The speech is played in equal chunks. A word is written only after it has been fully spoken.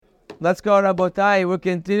Let's go, Rabotai. We're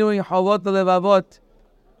continuing Chovot Levavot,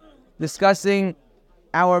 discussing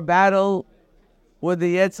our battle with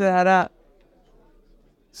the Yetzer Hara.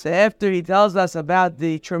 So after he tells us about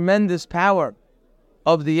the tremendous power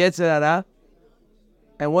of the Yetzer Hara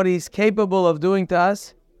and what he's capable of doing to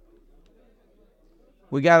us,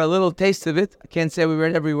 we got a little taste of it. I can't say we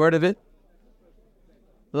read every word of it.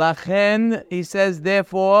 Lachen, he says,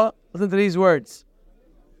 therefore, listen to these words.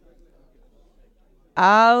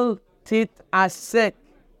 Al tit'asek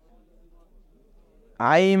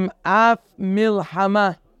im af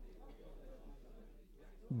milhama.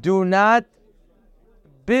 Do not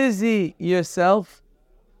busy yourself,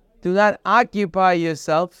 do not occupy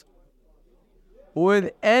yourself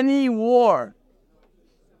with any war.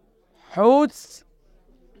 Chutz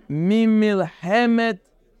mimilhemet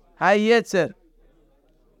hayetzer,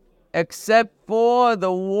 except for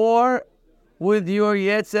the war with your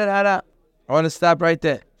Yetzer Hara. I want to stop right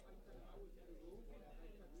there.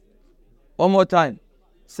 One more time.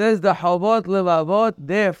 Says the Chovot Levavot,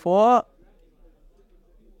 therefore,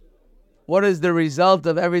 what is the result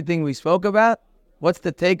of everything we spoke about? What's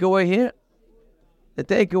the takeaway here? The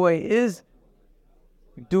takeaway is,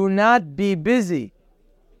 do not be busy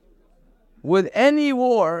with any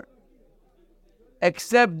war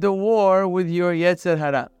except the war with your Yetzer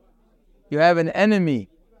Hara. You have an enemy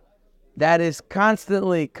that is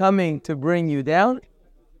constantly coming to bring you down.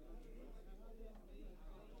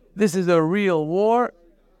 This is a real war.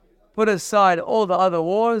 Put aside all the other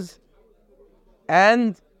wars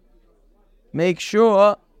and make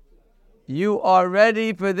sure you are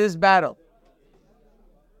ready for this battle.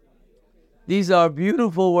 These are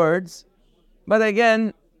beautiful words, but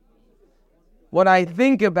again, when I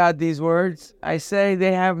think about these words, I say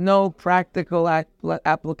they have no practical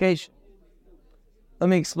application. Let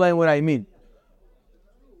me explain what I mean.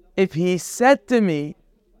 If he said to me,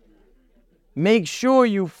 make sure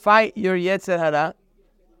you fight your Yetzer Hara,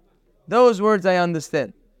 those words I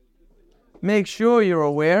understand. Make sure you're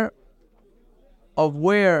aware of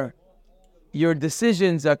where your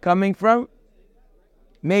decisions are coming from.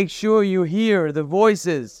 Make sure you hear the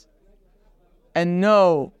voices and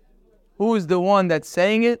know who's the one that's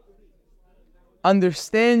saying it.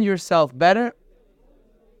 Understand yourself better.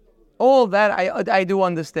 All that I do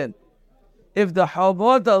understand. If the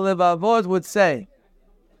Chovot Levavot would say,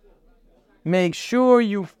 make sure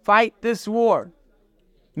you fight this war.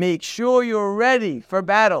 Make sure you're ready for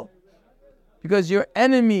battle. Because your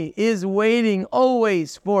enemy is waiting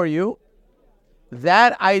always for you.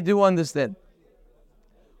 That I do understand.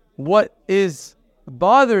 What is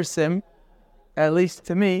bothersome, at least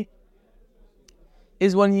to me,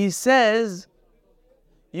 is when he says,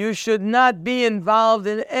 you should not be involved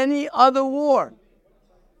in any other war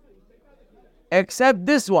except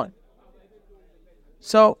this one.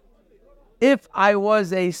 So, if I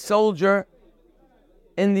was a soldier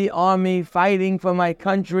in the army fighting for my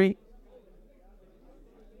country,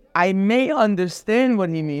 I may understand what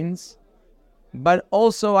he means, but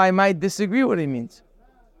also I might disagree what he means.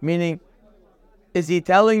 Meaning, is he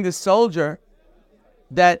telling the soldier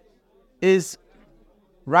that is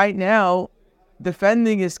right now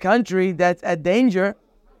defending his country that's at danger,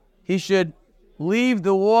 he should leave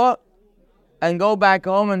the war and go back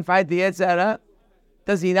home and fight the Yetzer Hara?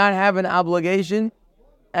 Does he not have an obligation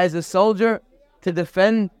as a soldier to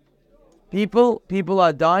defend people? People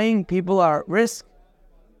are dying, people are at risk.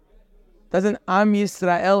 Doesn't Am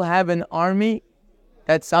Yisrael have an army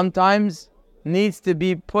that sometimes needs to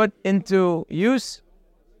be put into use?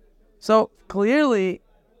 So clearly,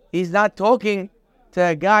 he's not talking to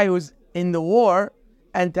a guy who's in the war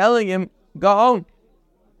and telling him, go home,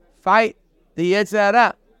 fight the Yetzer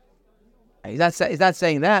Hara. He's not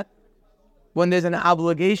saying that. When there's an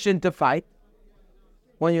obligation to fight,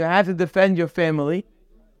 when you have to defend your family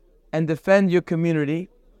and defend your community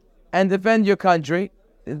and defend your country,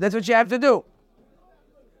 that's what you have to do.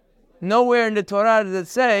 Nowhere in the Torah does it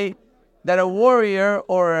say that a warrior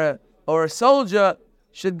or a soldier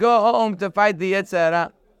should go home to fight the Yetzer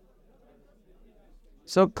Hara.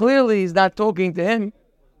 So clearly he's not talking to him.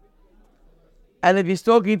 And if he's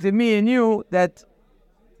talking to me and you, that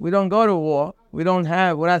we don't go to war, we're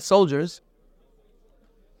not soldiers.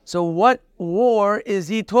 So what war is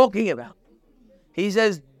he talking about? He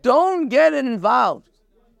says, don't get involved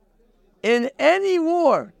in any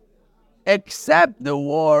war except the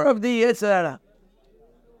war of the Yetzer Hara.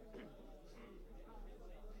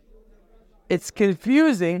 It's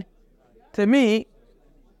confusing to me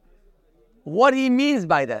what he means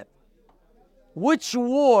by that. Which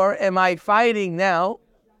war am I fighting now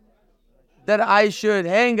that I should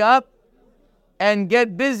hang up and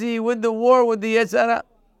get busy with the war with the Yetzer Hara?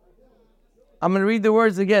 I'm going to read the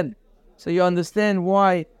words again so you understand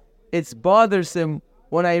why it's bothersome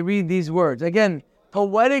when I read these words. Again,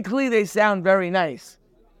 poetically they sound very nice,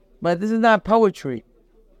 but this is not poetry.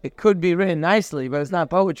 It could be written nicely, but it's not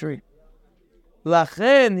poetry.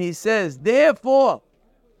 Lachen, he says, therefore,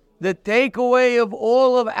 the takeaway of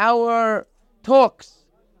all of our talks,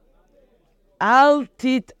 al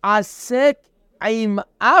tit'asek im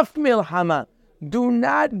af milhama. Do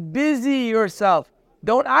not busy yourself.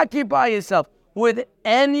 Don't occupy yourself with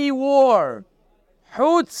any war.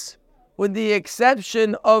 Hutz, with the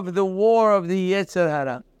exception of the war of the Yetzer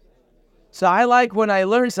Hara. So I like when I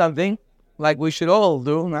learn something, like we should all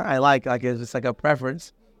do. I like it's like a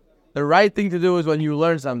preference. The right thing to do is when you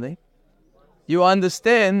learn something, you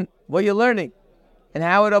understand what you're learning and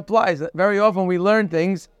how it applies. Very often we learn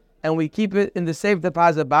things and we keep it in the safe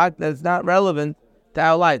deposit box that's not relevant to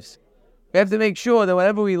our lives. We have to make sure that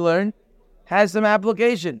whatever we learn has some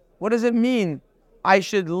application. What does it mean? I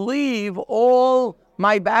should leave all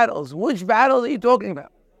my battles. Which battles are you talking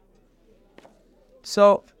about?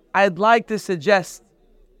 So I'd like to suggest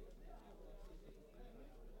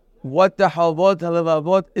what the Halvot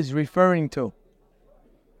HaLevavot is referring to.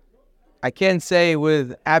 I can't say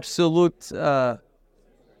with absolute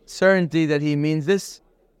certainty that he means this,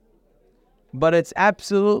 but it's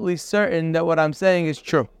absolutely certain that what I'm saying is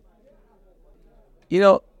true.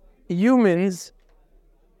 Humans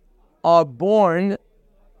are born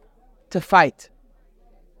to fight,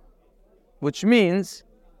 which means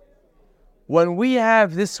when we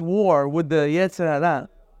have this war with the Yetzer Hara,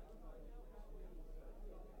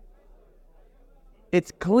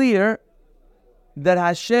 it's clear that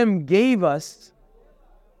Hashem gave us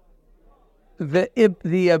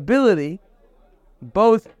the ability,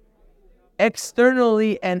 both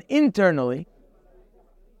externally and internally,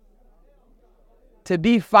 to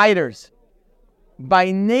be fighters.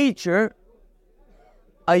 By nature,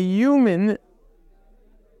 a human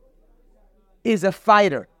is a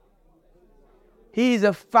fighter. He's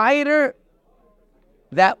a fighter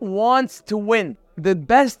that wants to win. The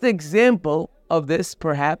best example of this,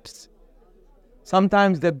 perhaps,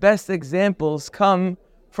 sometimes the best examples come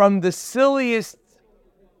from the silliest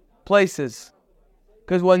places.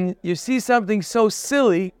 Because when you see something so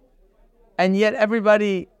silly, and yet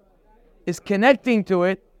everybody is connecting to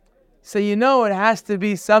it, so you know it has to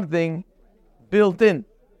be something built in.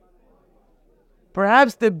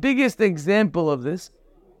 Perhaps the biggest example of this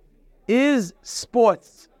is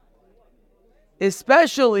sports,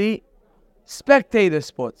 especially spectator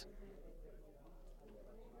sports.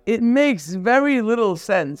 It makes very little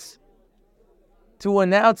sense to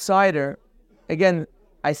an outsider. Again,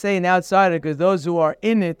 I say an outsider because those who are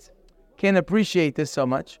in it can't appreciate this so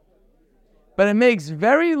much. But it makes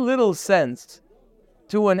very little sense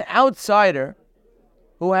to an outsider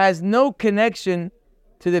who has no connection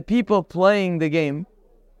to the people playing the game.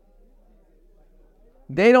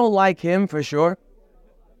 They don't like him for sure.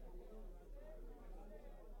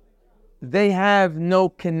 They have no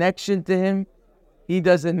connection to him. He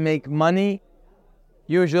doesn't make money,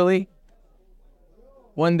 usually.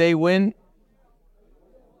 When they win,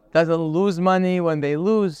 doesn't lose money when they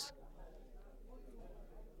lose.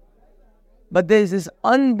 But there's this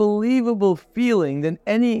unbelievable feeling that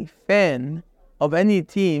any fan of any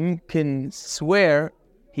team can swear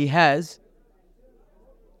he has.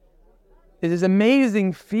 There's this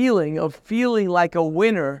amazing feeling of feeling like a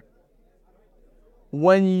winner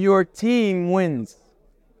when your team wins.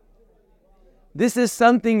 This is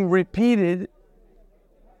something repeated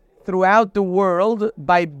throughout the world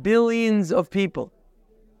by billions of people.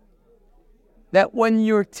 That when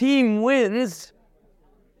your team wins,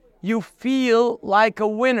 you feel like a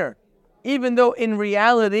winner, even though in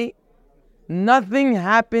reality, nothing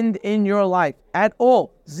happened in your life at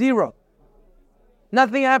all. Zero.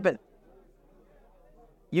 Nothing happened.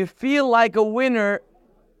 You feel like a winner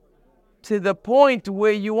to the point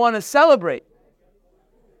where you want to celebrate.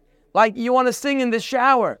 Like you want to sing in the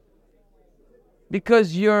shower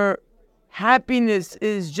because your happiness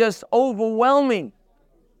is just overwhelming.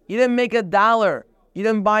 You didn't make $1. You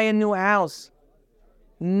didn't buy a new house.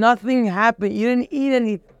 Nothing happened. You didn't eat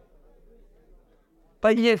anything.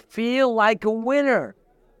 But you feel like a winner.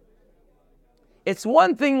 It's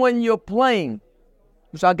one thing when you're playing,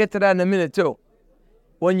 which I'll get to that in a minute too.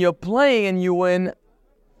 When you're playing and you win,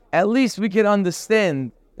 at least we can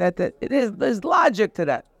understand that there's logic to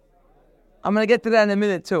that. I'm going to get to that in a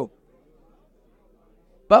minute too.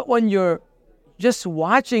 But when you're just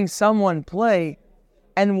watching someone play,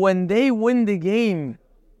 and when they win the game,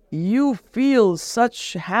 you feel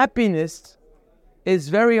such happiness, it's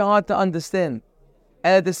very hard to understand.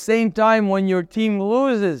 And at the same time, when your team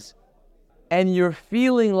loses, and you're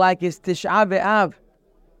feeling like it's Tisha B'Av.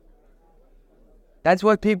 That's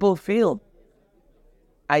what people feel.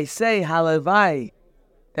 I say, halavai,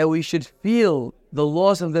 that we should feel the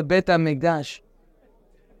loss of the Beit HaMikdash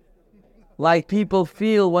like people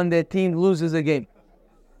feel when their team loses a game.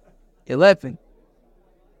 You're laughing,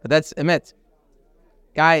 but that's emet.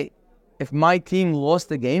 Guy, if my team lost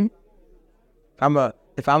the game,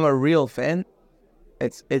 if I'm a real fan,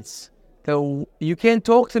 you can't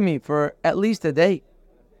talk to me for at least a day.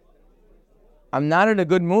 I'm not in a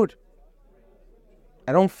good mood.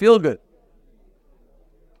 I don't feel good.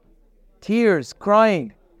 Tears,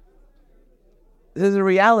 crying. This is a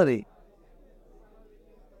reality.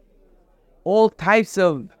 All types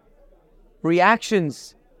of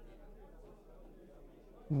reactions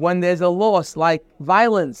when there's a loss, like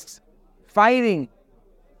violence, fighting,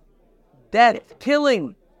 death,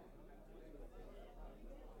 killing.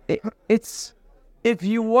 It's if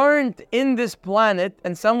you weren't in this planet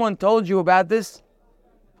and someone told you about this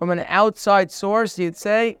from an outside source, you'd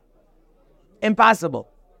say, impossible.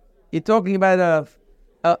 You're talking about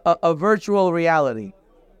a virtual reality.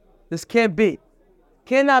 This can't be.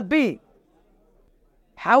 Cannot be.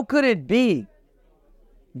 How could it be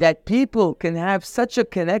that people can have such a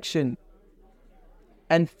connection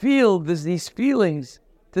and feel these feelings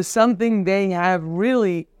to something they have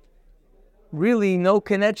really no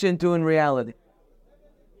connection to in reality?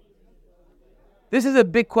 This is a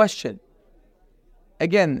big question.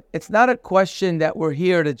 Again, it's not a question that we're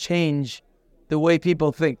here to change the way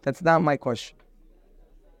people think. That's not my question.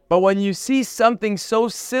 But when you see something so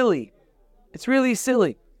silly, it's really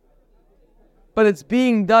silly, but it's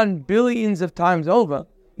being done billions of times over.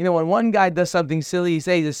 You know, when one guy does something silly, he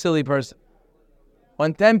says he's a silly person.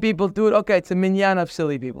 When 10 people do it, okay, it's a minyan of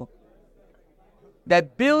silly people.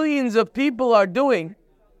 That billions of people are doing,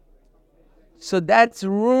 so that's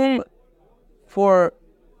room for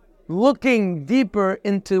looking deeper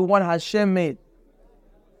into what Hashem made.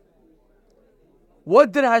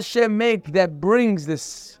 What did Hashem make that brings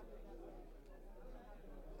this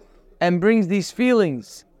and brings these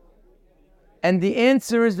feelings? And the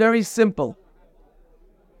answer is very simple.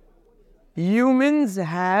 Humans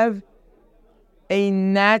have a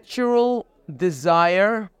natural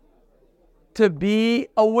desire to be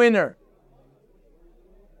a winner.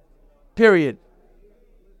 Period.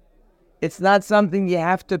 It's not something you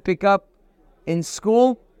have to pick up in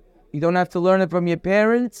school. You don't have to learn it from your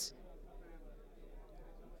parents.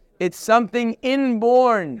 It's something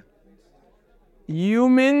inborn.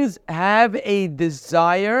 Humans have a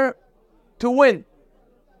desire to win.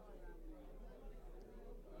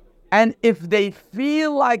 And if they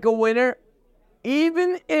feel like a winner,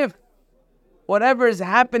 even if whatever is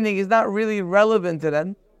happening is not really relevant to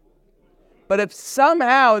them, but if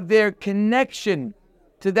somehow their connection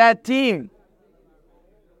to that team,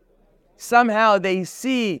 somehow they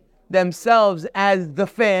see themselves as the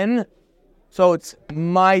fan, so it's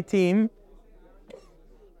my team.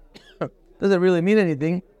 Doesn't really mean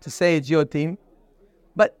anything to say it's your team.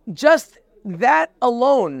 But just that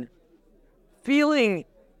alone, feeling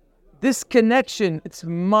this connection, it's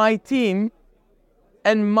my team,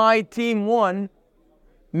 and my team won,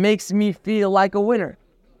 makes me feel like a winner.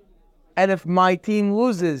 And if my team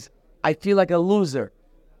loses, I feel like a loser.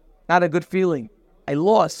 Not a good feeling. I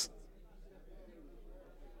lost.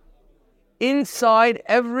 Inside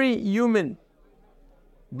every human,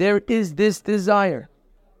 there is this desire.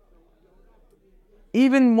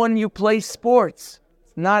 Even when you play sports,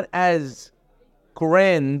 it's not as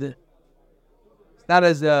grand, it's not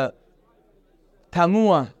as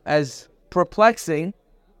tamua, as perplexing.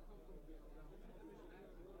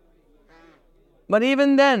 But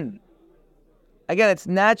even then, again, it's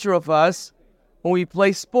natural for us when we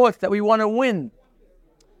play sports that we want to win.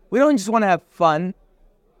 We don't just want to have fun.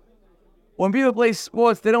 When people play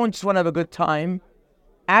sports, they don't just want to have a good time.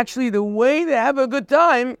 Actually, the way they have a good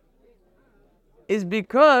time is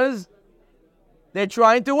because they're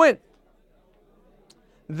trying to win.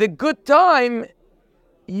 The good time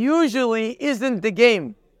usually isn't the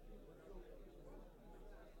game.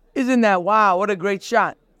 Isn't that, wow, what a great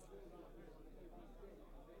shot?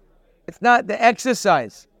 It's not the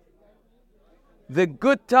exercise. The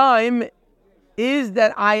good time is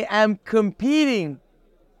that I am competing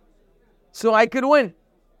so I could win.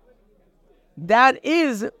 That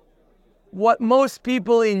is what most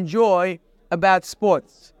people enjoy about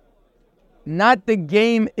sports, not the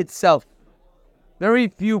game itself. Very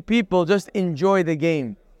few people just enjoy the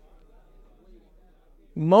game.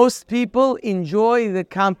 Most people enjoy the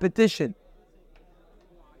competition.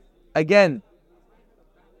 Again,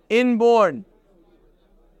 inborn.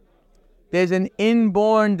 There's an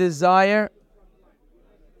inborn desire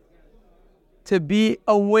to be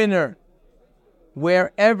a winner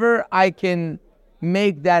wherever I can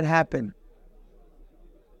make that happen.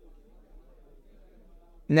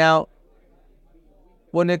 Now,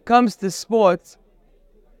 when it comes to sports,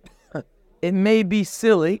 it may be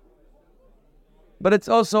silly, but it's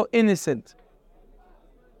also innocent.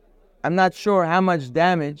 I'm not sure how much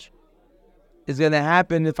damage is going to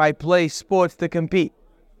happen if I play sports to compete.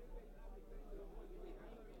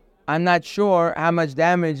 I'm not sure how much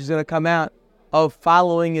damage is going to come out of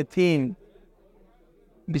following a team.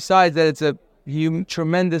 Besides that, it's a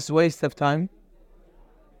tremendous waste of time.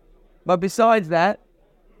 But besides that,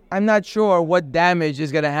 I'm not sure what damage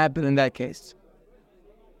is going to happen in that case.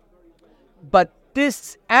 But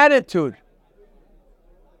this attitude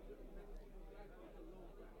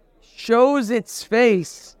shows its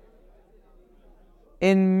face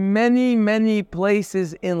in many, many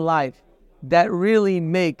places in life that really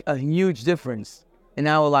make a huge difference in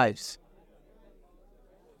our lives.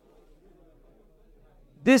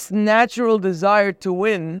 This natural desire to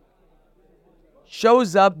win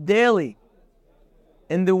shows up daily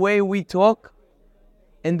in the way we talk,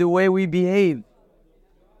 in the way we behave,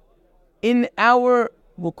 in our,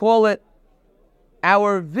 we'll call it,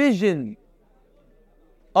 our vision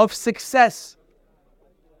of success.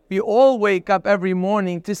 We all wake up every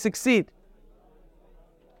morning to succeed.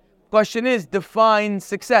 Question is, define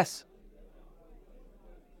success.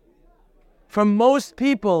 For most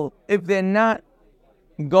people, if they're not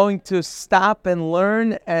going to stop and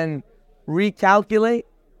learn and recalculate,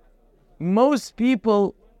 most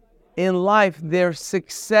people in life, their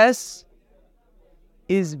success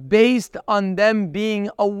is based on them being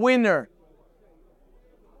a winner.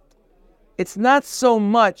 It's not so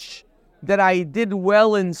much that I did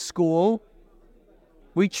well in school.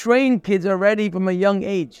 We train kids already from a young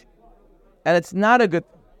age, and it's not a good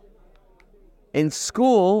thing. In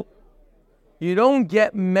school, you don't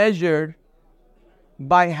get measured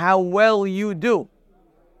by how well you do,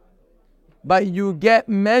 but you get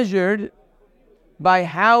measured by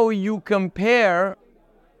how you compare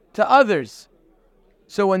to others.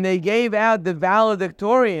 So when they gave out the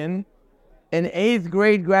valedictorian in 8th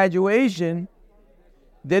grade graduation,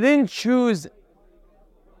 they didn't choose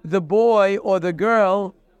the boy or the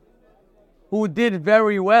girl who did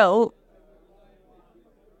very well.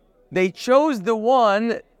 They chose the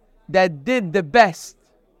one that did the best,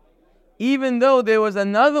 even though there was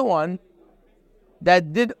another one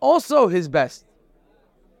that did also his best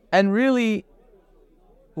and really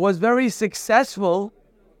was very successful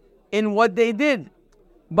in what they did.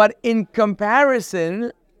 But in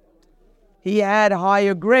comparison, he had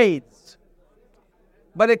higher grades.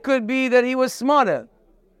 But it could be that he was smarter,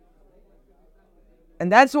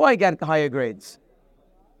 and that's why he got higher grades.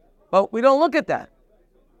 But we don't look at that.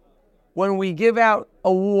 When we give out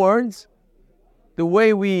awards, the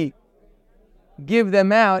way we give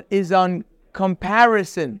them out is on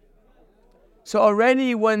comparison. So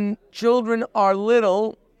already when children are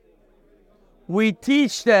little, we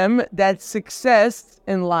teach them that success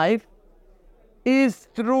in life is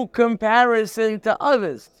through comparison to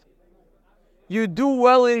others. You do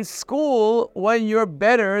well in school when you're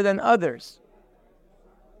better than others.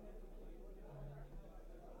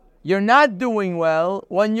 You're not doing well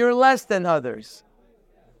when you're less than others.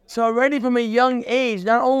 So already from a young age,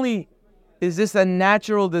 not only is this a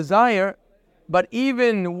natural desire, but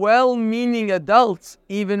even well-meaning adults,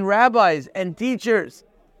 even rabbis and teachers,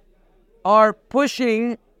 are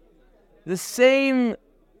pushing the same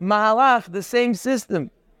mahalach, the same system.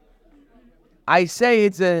 I say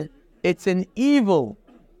it's an evil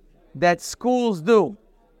that schools do,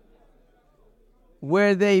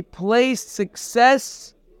 where they place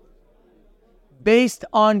success based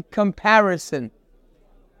on comparison.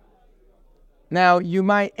 Now, you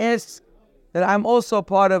might ask that I'm also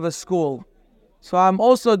part of a school, so I'm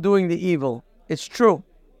also doing the evil. It's true.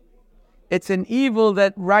 It's an evil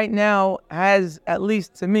that right now has, at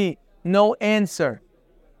least to me, no answer.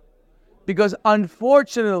 Because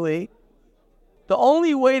unfortunately, the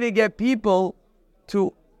only way to get people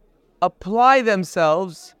to apply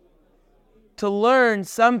themselves to learn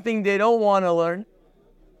something they don't want to learn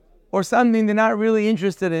or something they're not really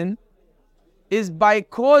interested in is by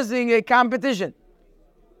causing a competition.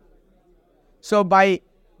 So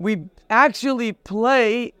we actually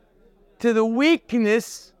play to the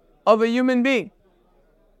weakness of a human being.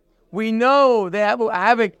 We know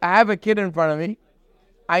I have a kid in front of me.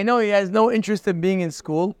 I know he has no interest in being in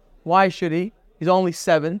school. Why should he? He's only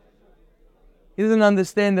 7. He doesn't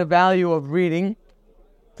understand the value of reading,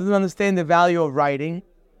 doesn't understand the value of writing,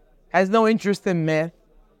 has no interest in math,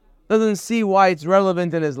 doesn't see why it's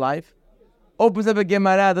relevant in his life. opens up a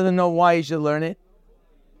Gemara, doesn't know why he should learn it.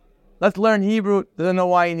 Let's learn Hebrew, doesn't know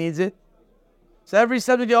why he needs it. So every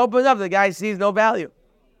subject he opens up, the guy sees no value.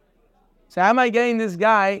 So how am I getting this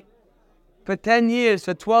guy for 10 years,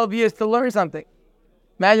 for 12 years to learn something?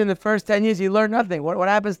 Imagine the first 10 years he learned nothing. What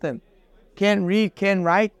happens to him? Can't read, can't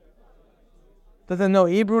write. Doesn't know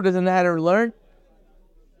Hebrew, doesn't know how to learn.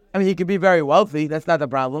 I mean, he could be very wealthy, that's not the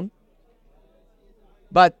problem.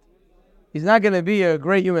 But he's not going to be a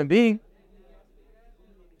great human being.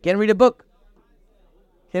 Can't read a book.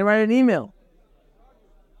 Can't write an email.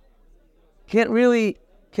 Can't really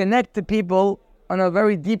connect to people on a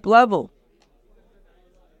very deep level.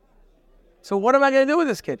 So what am I going to do with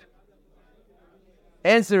this kid?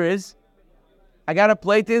 Answer is, I got to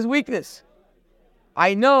play to his weakness.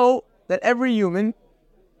 I know that every human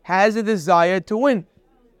has a desire to win.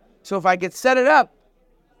 So if I could set it up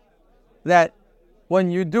that when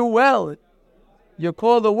you do well, you're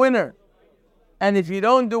called the winner. And if you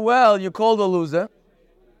don't do well, you're called a loser.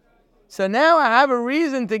 So now I have a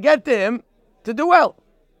reason to get to him to do well.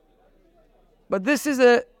 But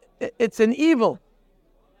it's an evil.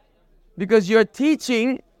 Because you're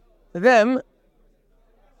teaching them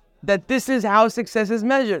that this is how success is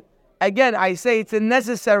measured. Again, I say it's a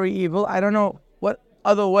necessary evil. I don't know what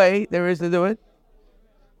other way there is to do it.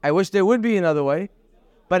 I wish there would be another way.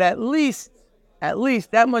 But at least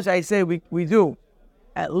that much I say we do.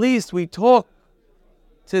 At least we talk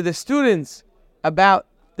to the students about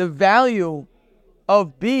the value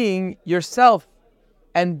of being yourself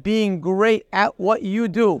and being great at what you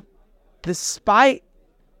do, despite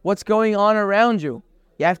what's going on around you.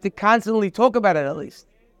 You have to constantly talk about it at least.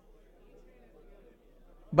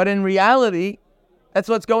 But in reality, that's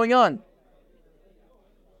what's going on.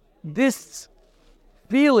 This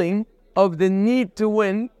feeling of the need to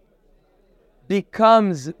win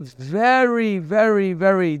becomes very, very,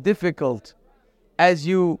 very difficult as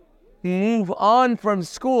you move on from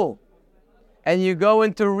school and you go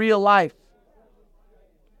into real life.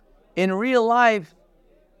 In real life,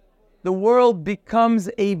 the world becomes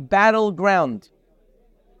a battleground.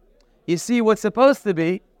 You see, what's supposed to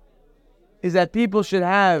be is that people should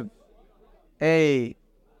have a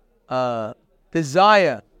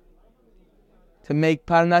desire to make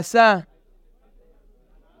parnasah.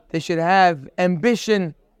 They should have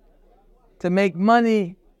ambition to make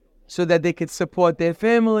money so that they could support their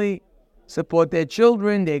family, support their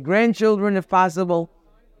children, their grandchildren if possible.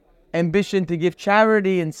 Ambition to give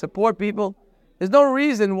charity and support people. There's no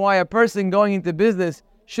reason why a person going into business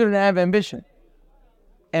shouldn't have ambition.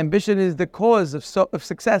 Ambition is the cause of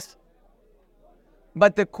success.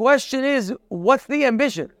 But the question is, what's the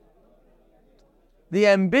ambition? The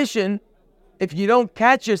ambition, if you don't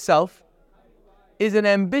catch yourself, is an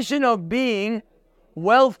ambition of being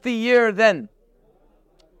wealthier than.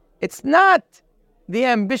 It's not the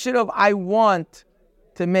ambition of I want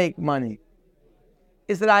to make money.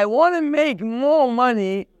 It's that I want to make more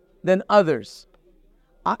money than others.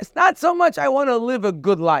 It's not so much I want to live a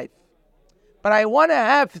good life, but I want to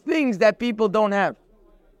have things that people don't have.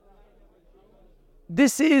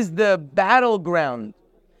 This is the battleground.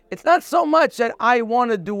 It's not so much that I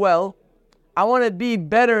want to do well. I want to be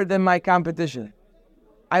better than my competition.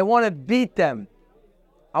 I want to beat them.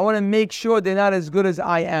 I want to make sure they're not as good as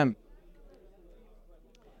I am.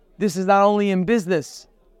 This is not only in business.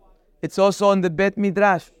 It's also in the Bet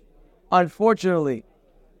Midrash. Unfortunately,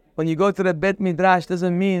 when you go to the Bet Midrash,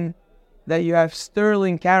 doesn't mean that you have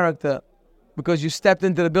sterling character because you stepped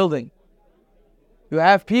into the building. You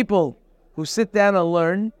have people who sit down and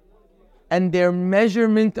learn, and their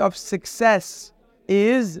measurement of success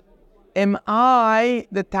is, am I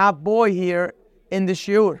the top boy here in the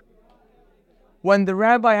shiur? When the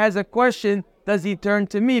rabbi has a question, does he turn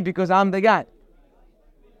to me because I'm the guy?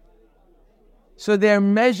 So their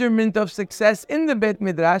measurement of success in the Bet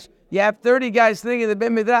Midrash, you have 30 guys sitting in the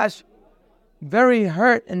Bet Midrash, very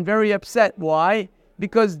hurt and very upset. Why?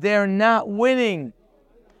 Because they're not winning.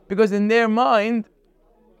 Because in their mind,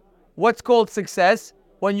 what's called success?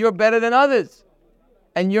 When you're better than others.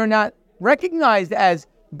 And you're not recognized as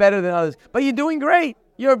better than others. But you're doing great.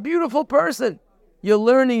 You're a beautiful person. You're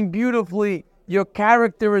learning beautifully. Your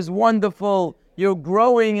character is wonderful. You're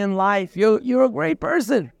growing in life. You're a great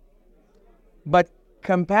person. But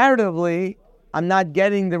comparatively, I'm not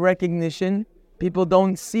getting the recognition. People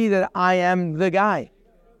don't see that I am the guy.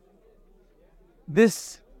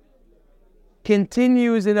 This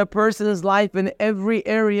continues in a person's life in every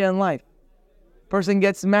area in life. Person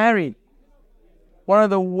gets married. One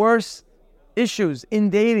of the worst issues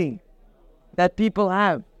in dating that people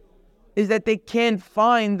have is that they can't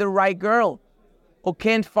find the right girl or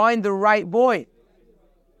can't find the right boy.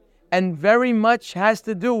 And very much has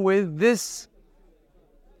to do with this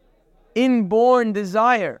inborn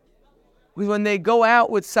desire. Because when they go out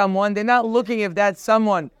with someone, they're not looking if that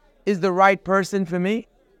someone is the right person for me.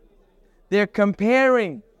 They're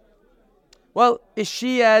comparing. Well, is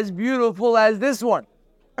she as beautiful as this one?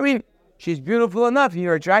 I mean, she's beautiful enough.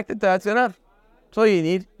 You're attracted to her, that's enough. That's all you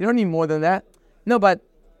need. You don't need more than that. No, but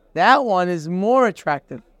that one is more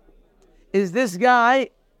attractive. Is this guy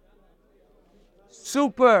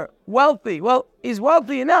super wealthy? Well, he's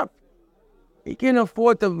wealthy enough. He can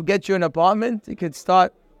afford to get you an apartment. He could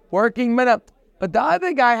start working. But the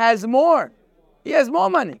other guy has more. He has more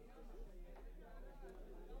money.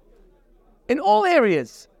 In all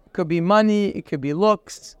areas. It could be money. It could be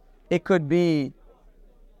looks. It could be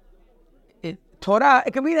Torah.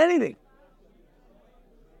 It could be anything.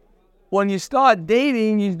 When you start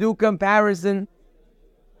dating, you do comparison.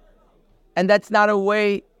 And that's not a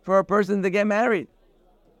way for a person to get married.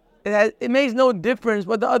 It makes no difference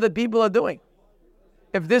what the other people are doing.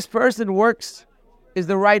 If this person is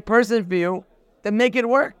the right person for you, then make it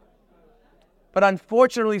work. But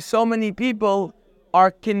unfortunately, so many people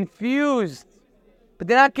are confused. But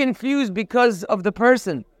they're not confused because of the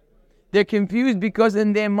person. They're confused because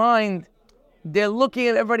in their mind, they're looking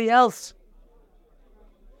at everybody else.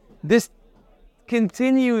 This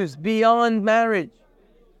continues beyond marriage.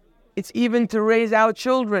 It's even to raise our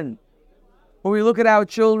children. When we look at our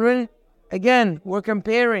children, again, we're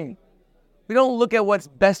comparing. We don't look at what's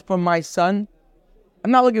best for my son.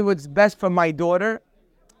 I'm not looking at what's best for my daughter.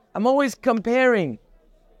 I'm always comparing.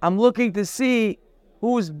 I'm looking to see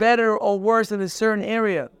who's better or worse in a certain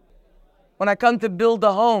area. When I come to build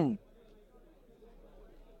a home,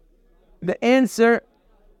 the answer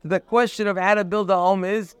to the question of how to build a home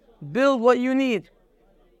is build what you need.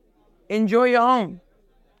 Enjoy your home.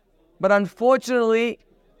 But unfortunately,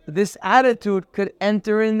 this attitude could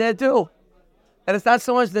enter in there too. And it's not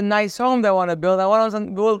so much the nice home that I want to build. I want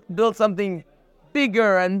to build something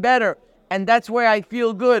bigger and better. And that's where I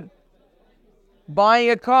feel good. Buying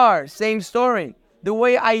a car, same story. The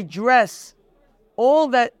way I dress, all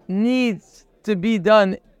that needs to be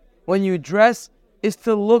done when you dress is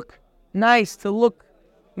to look nice, to look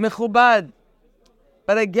mechubad.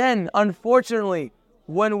 But again, unfortunately,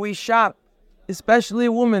 when we shop, especially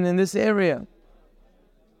women in this area,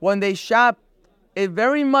 when they shop, it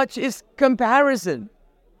very much is comparison.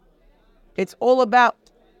 It's all about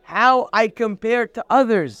how I compare to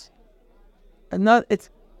others. And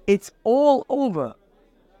it's all over.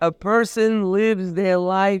 A person lives their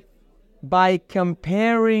life by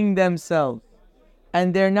comparing themselves.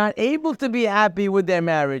 And they're not able to be happy with their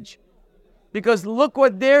marriage. Because look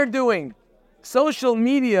what they're doing. Social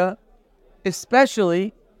media,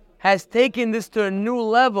 especially, has taken this to a new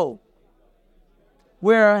level.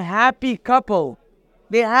 Where a happy couple,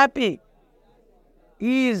 they're happy.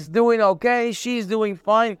 He's doing okay, she's doing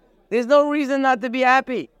fine. There's no reason not to be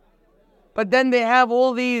happy. But then they have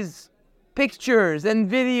all these pictures and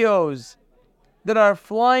videos that are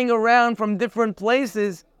flying around from different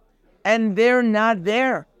places and they're not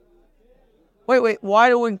there. Wait,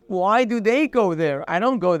 why do they go there? I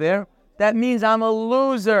don't go there. That means I'm a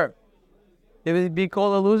loser. You ever be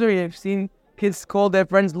called a loser? You've seen kids call their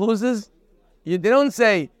friends losers? They don't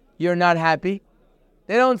say, you're not happy.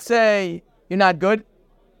 They don't say, you're not good.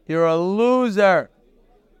 You're a loser.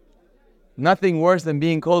 Nothing worse than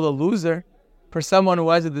being called a loser for someone who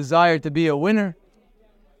has a desire to be a winner.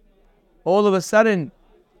 All of a sudden,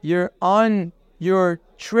 you're on your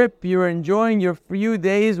trip, you're enjoying your few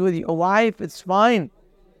days with your wife, it's fine.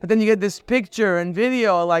 But then you get this picture and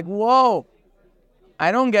video like, whoa,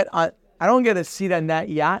 I don't get a seat on that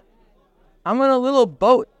yacht. I'm on a little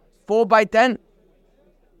boat, 4x10.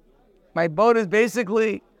 My boat is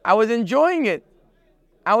basically, I was enjoying it.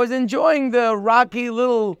 I was enjoying the rocky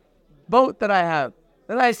little boat that I have.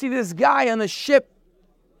 Then I see this guy on the ship.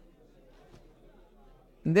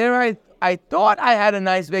 And there I thought I had a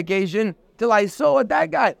nice vacation till I saw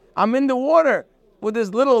that guy. I'm in the water with this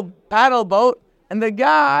little paddle boat, and the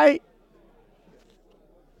guy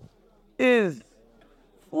is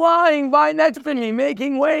flying by next to me,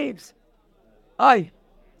 making waves. I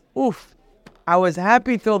was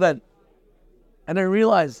happy till then. I didn't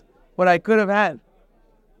realize what I could have had.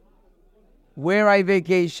 Where I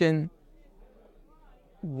vacation,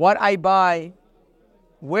 what I buy,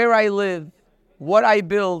 where I live, what I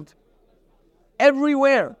build,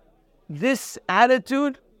 everywhere. This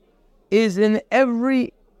attitude is in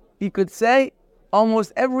every, you could say,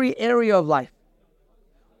 almost every area of life.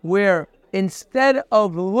 Where instead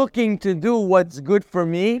of looking to do what's good for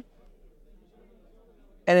me,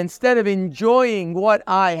 and instead of enjoying what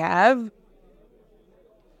I have,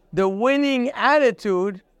 The winning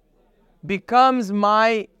attitude becomes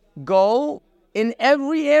my goal in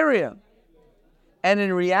every area. And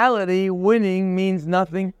in reality, winning means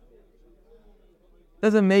nothing.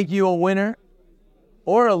 Doesn't make you a winner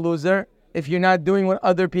or a loser if you're not doing what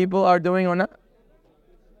other people are doing or not.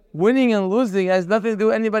 Winning and losing has nothing to do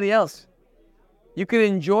with anybody else. You can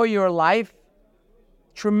enjoy your life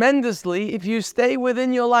tremendously if you stay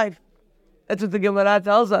within your life. That's what the Gemara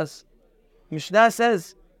tells us. Mishnah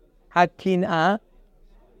says, Hakin'ah,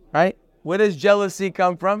 right? Where does jealousy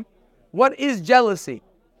come from? What is jealousy?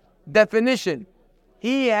 Definition.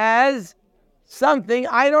 He has something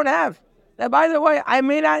I don't have. Now, by the way, I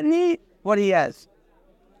may not need what he has.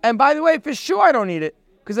 And by the way, for sure I don't need it.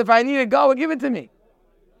 Because if I need it, God will give it to me.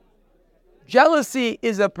 Jealousy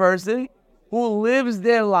is a person who lives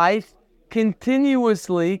their life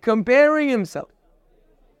continuously comparing himself.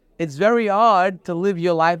 It's very hard to live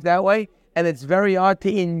your life that way, and it's very hard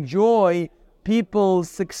to enjoy people's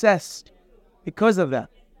success because of that.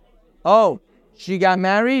 Oh, she got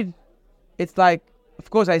married? It's like, of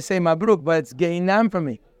course I say mabruk, but it's gehinam for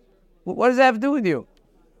me. What does that have to do with you?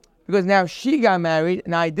 Because now she got married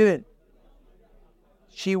and I didn't.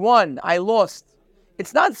 She won, I lost.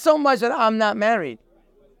 It's not so much that I'm not married.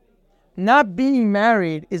 Not being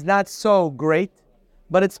married is not so great,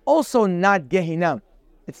 but it's also not Gehinam.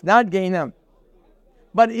 It's not Gehinam.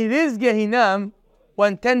 But it is Gehinam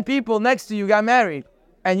when 10 people next to you got married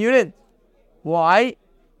and you didn't. Why?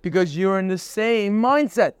 Because you're in the same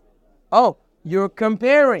mindset. Oh, you're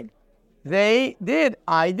comparing. They did,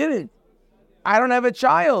 I didn't. I don't have a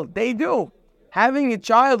child, they do. Having a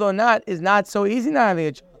child or not is not so easy not having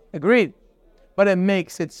a child. Agreed. But it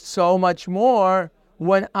makes it so much more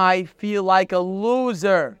when I feel like a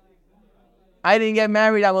loser. I didn't get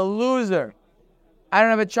married, I'm a loser. I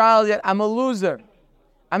don't have a child yet, I'm a loser.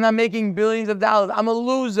 I'm not making billions of dollars, I'm a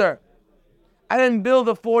loser. I didn't build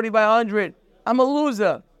a 40 by 100, I'm a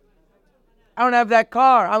loser. I don't have that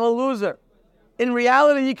car, I'm a loser. In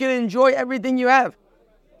reality, you can enjoy everything you have.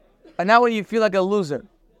 But not when you feel like a loser.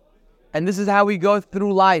 And this is how we go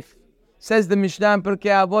through life. Says the Mishnah in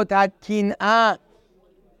Pirkei Avot, Hakin'ah,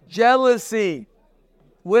 jealousy.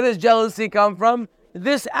 Where does jealousy come from?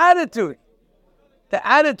 This attitude. The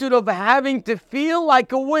attitude of having to feel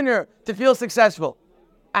like a winner, to feel successful.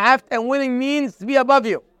 And winning means to be above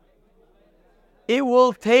you. It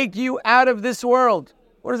will take you out of this world.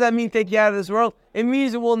 What does that mean, take you out of this world? It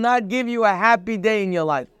means it will not give you a happy day in your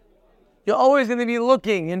life. You're always going to be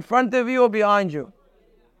looking in front of you or behind you.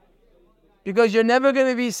 Because you're never going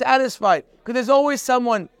to be satisfied. Because there's always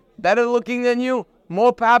someone better looking than you,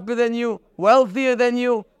 more popular than you, wealthier than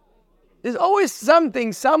you. There's always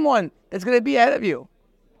someone that's going to be ahead of you.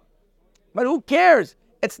 But who cares?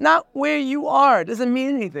 It's not where you are. It doesn't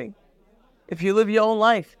mean anything. If you live your own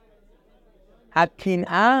life.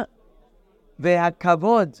 Hakin'ah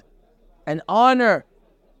ve'hakavod. And honor.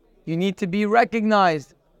 You need to be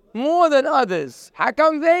recognized more than others. How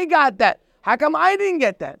come they got that? How come I didn't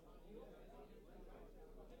get that?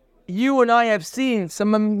 You and I have seen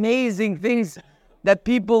some amazing things that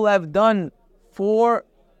people have done for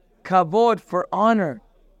kavod, for honor.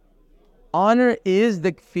 Honor is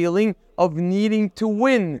the feeling of needing to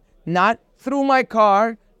win, not through my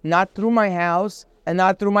car, not through my house, and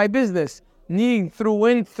not through my business. Needing to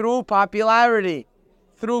win through popularity,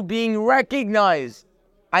 through being recognized.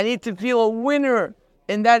 I need to feel a winner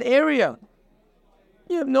in that area.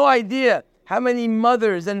 You have no idea how many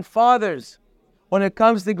mothers and fathers, when it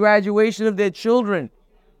comes to graduation of their children,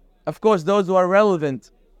 of course those who are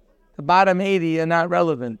relevant, the bottom 80 are not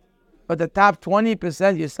relevant, but the top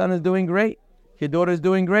 20%, your son is doing great, your daughter is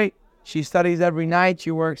doing great, she studies every night,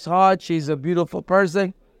 she works hard, she's a beautiful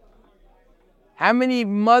person. How many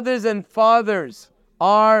mothers and fathers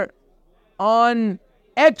are on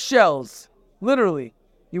eggshells, literally?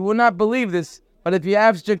 You will not believe this, but if you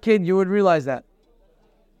asked your kid, you would realize that.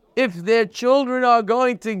 If their children are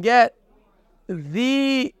going to get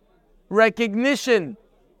the recognition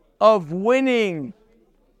of winning,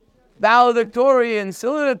 valedictorian,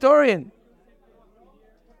 salutatorian,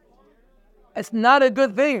 it's not a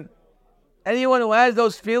good thing. Anyone who has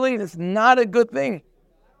those feelings, it's not a good thing.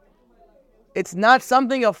 It's not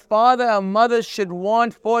something a father or mother should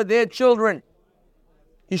want for their children.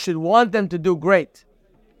 You should want them to do great.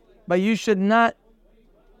 But you should not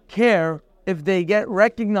care if they get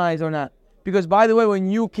recognized or not. Because by the way, when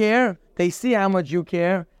you care, they see how much you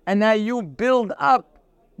care. And now you build up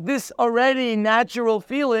this already natural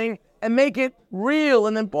feeling and make it real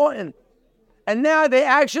and important. And now they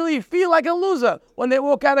actually feel like a loser when they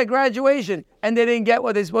walk out of graduation and they didn't get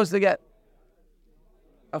what they're supposed to get.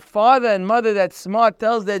 A father and mother that's smart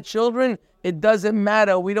tells their children, it doesn't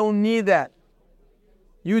matter. We don't need that.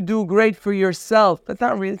 You do great for yourself. That's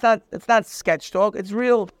not real. It's not sketch talk. It's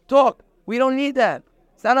real talk. We don't need that.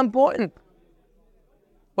 It's not important.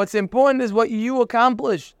 What's important is what you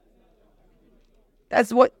accomplish.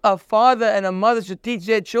 That's what a father and a mother should teach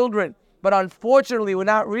their children. But unfortunately,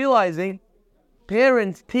 without realizing,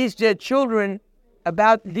 parents teach their children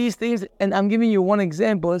about these things. And I'm giving you one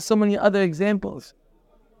example. There's so many other examples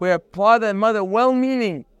where father and mother,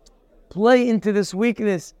 well-meaning, play into this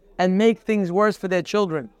weakness and make things worse for their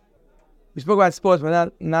children. We spoke about sports,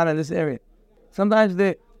 but not in this area. Sometimes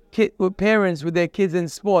parents with their kids in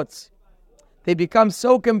sports, they become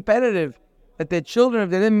so competitive that their children, if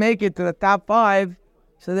they didn't make it to the top 5,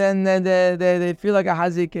 so then they feel like a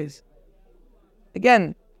hazik case.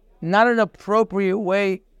 Again, not an appropriate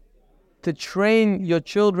way to train your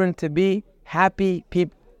children to be happy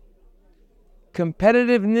people.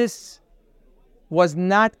 Competitiveness was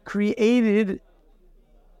not created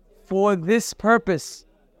for this purpose.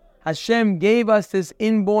 Hashem gave us this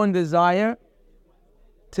inborn desire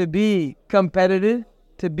to be competitive,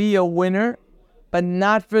 to be a winner, but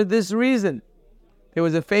not for this reason. There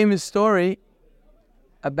was a famous story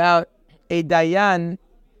about a Dayan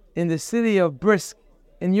in the city of Brisk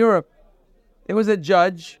in Europe. There was a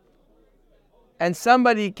judge, and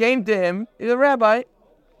somebody came to him. He's a rabbi,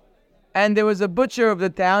 and there was a butcher of the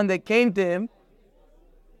town that came to him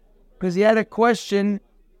because he had a question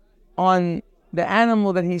on the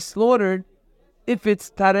animal that he slaughtered, if it's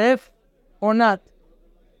taref or not.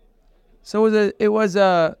 So it was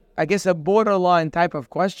a borderline type of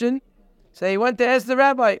question. So he went to ask the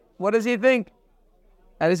rabbi, what does he think?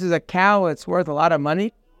 And this is a cow that's worth a lot of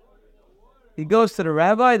money. He goes to the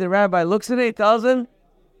rabbi looks at it, he tells him,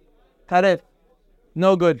 taref,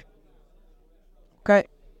 no good. Okay.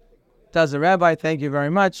 Tells the rabbi, thank you very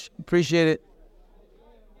much, appreciate it.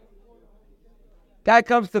 Guy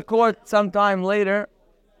comes to court sometime later.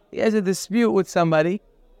 He has a dispute with someone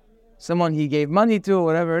he gave money to, or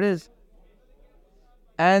whatever it is.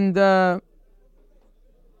 And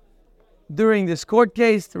during this court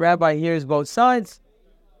case, the rabbi hears both sides.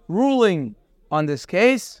 Ruling on this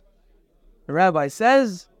case, the rabbi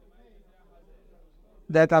says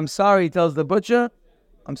that, I'm sorry, he tells the butcher,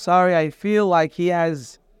 I'm sorry, I feel like he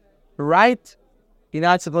has a right. You're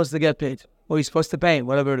not supposed to get paid. Or he's supposed to pay him,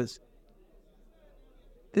 whatever it is.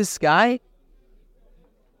 This guy,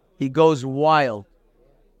 he goes wild.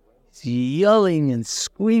 He's yelling and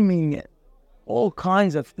screaming and all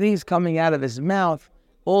kinds of things coming out of his mouth,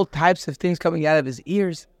 all types of things coming out of his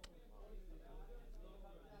ears.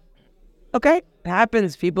 Okay, it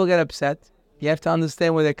happens. People get upset. You have to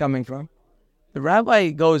understand where they're coming from. The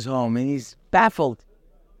rabbi goes home and he's baffled.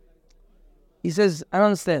 He says, I don't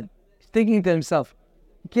understand. He's thinking to himself,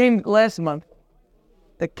 he came last month.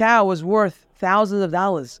 The cow was worth thousands of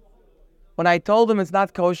dollars. When I told him it's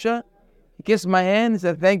not kosher, he kissed my hand and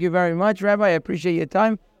said, thank you very much, Rabbi, I appreciate your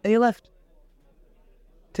time, and he left.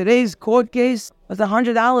 Today's court case was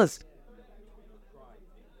 $100.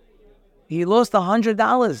 He lost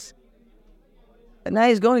 $100. And now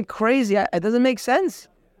he's going crazy. It doesn't make sense.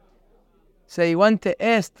 So he went to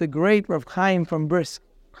ask the great Rav Chaim from Brisk,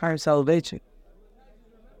 Chaim Soloveitchik.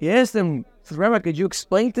 He asked him, Rabbi, could you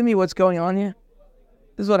explain to me what's going on here?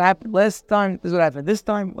 This is what happened last time. This is what happened this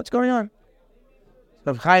time. What's going on?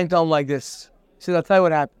 Rav Chaim told him like this. He said, I'll tell you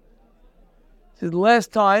what happened. He said,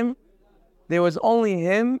 last time, there was only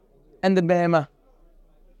him and the behemah.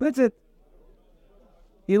 That's it.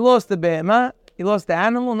 He lost the behemah. He lost the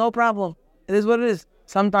animal. No problem. It is what it is.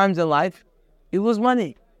 Sometimes in life, you lose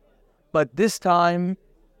money. But this time,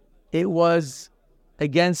 it was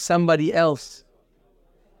against somebody else.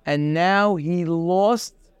 And now he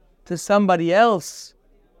lost to somebody else.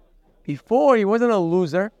 Before, he wasn't a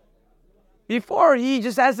loser. Before, he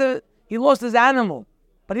lost his animal.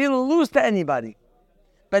 But he didn't lose to anybody.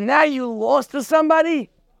 But now you lost to somebody.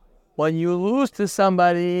 When you lose to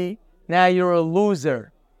somebody, now you're a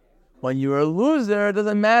loser. When you're a loser, it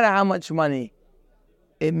doesn't matter how much money.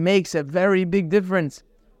 It makes a very big difference.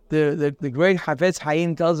 The great Hafetz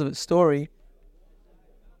Chaim tells of a story.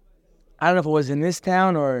 I don't know if it was in this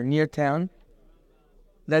town or near town.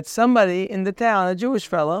 That somebody in the town, a Jewish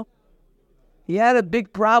fellow, he had a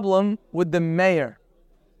big problem with the mayor.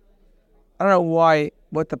 I don't know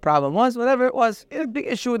what the problem was, whatever it was. He had a big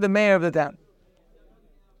issue with the mayor of the town.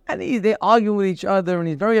 And they argue with each other, and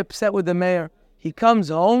he's very upset with the mayor. He comes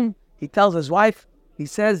home, he tells his wife, he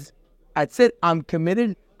says, that's it, I'm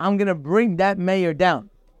committed, I'm going to bring that mayor down.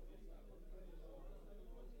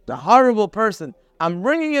 The horrible person, I'm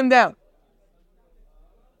bringing him down.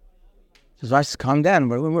 So Rashi says, calm down.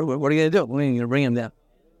 What are you going to do? We're going to bring him down.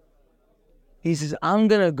 He says, I'm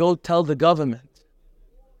going to go tell the government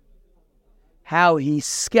how he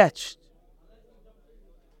sketched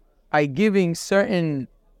by giving certain,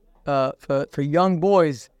 for young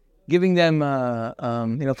boys, giving them,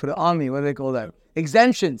 for the army, what do they call that?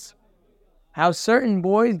 Exemptions. How certain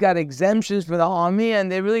boys got exemptions for the army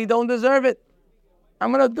and they really don't deserve it.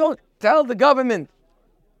 I'm going to go tell the government.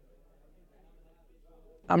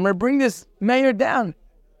 I'm going to bring this mayor down.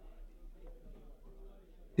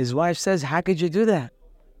 His wife says, how could you do that?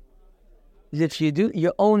 If you do,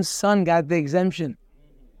 your own son got the exemption.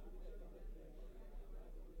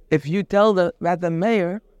 If you tell about the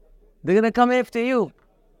mayor, they're going to come after you.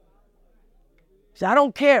 So I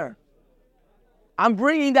don't care. I'm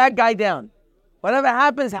bringing that guy down. Whatever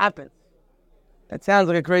happens, happens. That sounds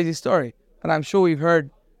like a crazy story, but I'm sure we've heard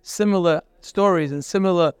similar stories and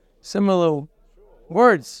similar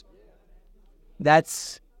words.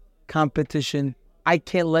 That's competition. I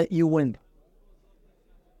can't let you win.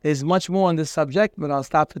 There's much more on this subject, but I'll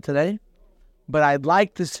stop for today. But I'd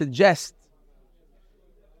like to suggest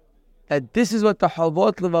that this is what the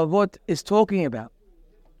Chovot Levavot is talking about.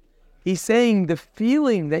 He's saying the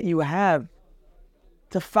feeling that you have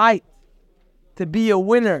to fight, to be a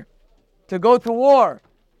winner, to go to war,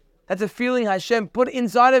 that's a feeling Hashem put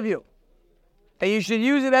inside of you. And you should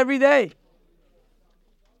use it every day.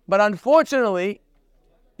 But unfortunately,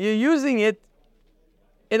 you're using it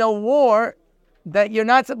in a war that you're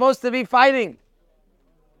not supposed to be fighting.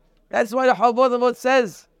 That's why the Chovot Levavot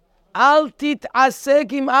says, Al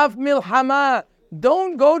tit'asek im af milchama.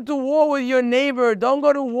 Don't go to war with your neighbor. Don't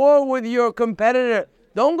go to war with your competitor.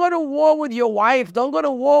 Don't go to war with your wife. Don't go to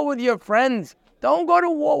war with your friends. Don't go to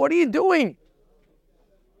war. What are you doing?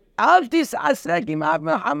 Al tit'asek im af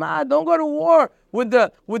milchama. Don't go to war with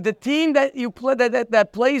the team that you play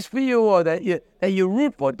that plays for you or that you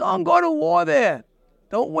root for. Don't go to war there.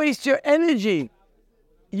 Don't waste your energy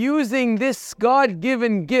using this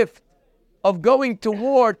God-given gift of going to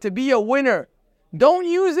war to be a winner. Don't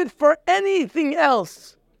use it for anything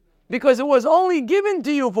else, because it was only given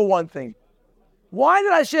to you for one thing. Why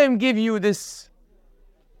did Hashem give you this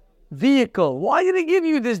vehicle? Why did He give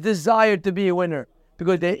you this desire to be a winner?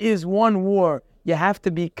 Because there is one war you have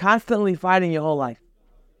to be constantly fighting your whole life.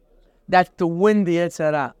 That's to win the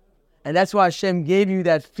Yetzer Hara. And that's why Hashem gave you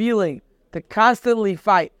that feeling to constantly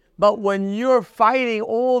fight. But when you're fighting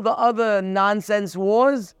all the other nonsense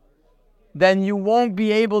wars, then you won't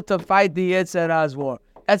be able to fight the Yetzer Hara's war.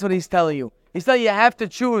 That's what He's telling you. He's telling you have to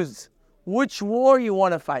choose which war you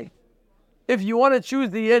want to fight. If you want to choose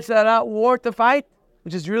the Yetzer Hara war to fight,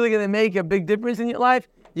 which is really going to make a big difference in your life,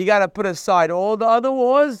 you got to put aside all the other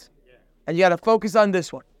wars and you got to focus on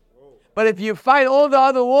this one. But if you fight all the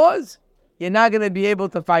other wars, you're not going to be able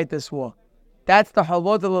to fight this war. That's the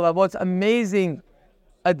Chovot Levavot's amazing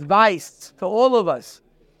advice to all of us.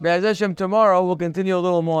 Be'ez Hashem, tomorrow we'll continue a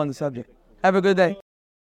little more on the subject. Have a good day.